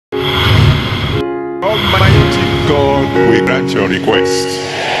Almighty God will grant your request.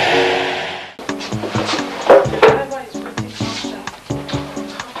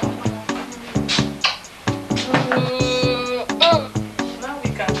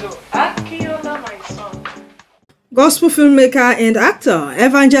 Gospel filmmaker and actor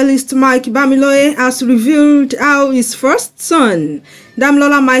Evangelist Mike Bamiloye has revealed how his first son,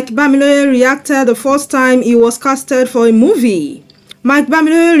 Damilola Mike-Bamiloye, reacted the first time he was casted for a movie. Mike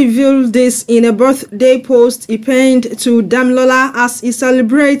Bamiloye revealed this in a birthday post he penned to Damilola as he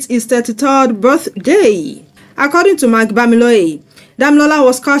celebrates his 33rd birthday. According to Mike Bamiloye, Damilola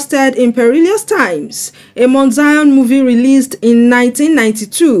was casted in Perilous Times, a Mount Zion movie released in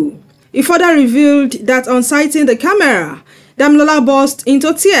 1992. He further revealed that on sighting the camera, Damilola burst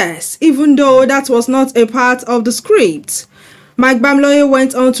into tears, even though that was not a part of the script. Mike Bamiloye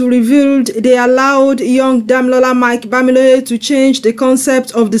went on to reveal they allowed young Damilola Mike-Bamiloye to change the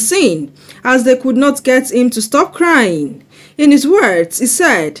concept of the scene, as they could not get him to stop crying. In his words, he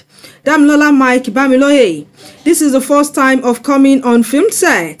said, "Damilola Mike-Bamiloye, this is the first time of coming on film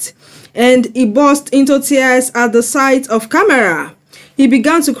set," and he burst into tears at the sight of camera. He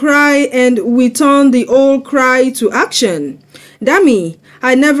began to cry and we turned the whole cry to action. "Dami,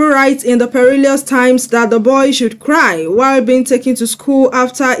 I never write in the Perilous Times that the boy should cry while being taken to school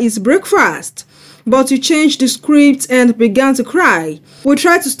after his breakfast. But you changed the script and began to cry. We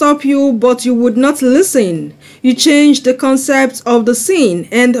tried to stop you, but you would not listen. You changed the concept of the scene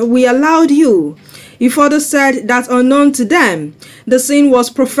and we allowed you." He further said that unknown to them, the scene was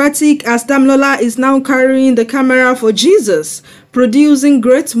prophetic as Damilola is now carrying the camera for Jesus, producing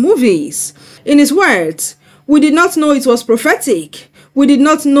great movies. In his words, "We did not know it was prophetic. We did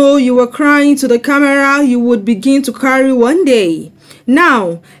not know you were crying to the camera you would begin to carry one day.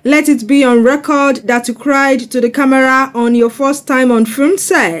 Now, let it be on record that you cried to the camera on your first time on film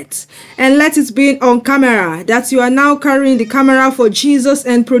set. And let it be on camera that you are now carrying the camera for Jesus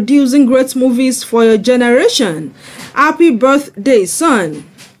and producing great movies for your generation. Happy birthday, son."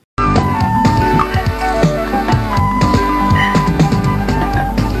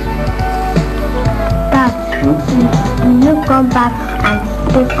 Dad, will you come back and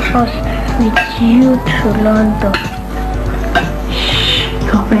take us with you to London?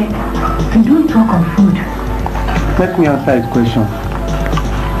 Tope, you don't talk of food. Let me answer his question.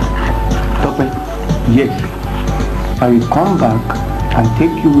 Tope, yes, I will come back and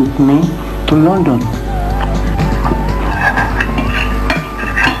take you with me to London.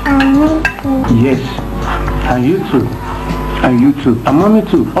 And me too. Yes, and you too. And you too. And mommy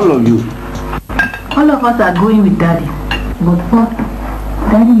too. All of you. All of us are going with Daddy. But first,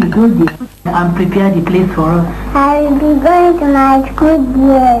 Daddy will go there and prepare the place for us. I will be going to my school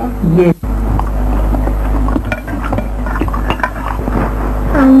there. Yes.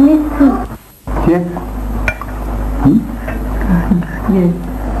 And me too. Yes. Hmm? Yes.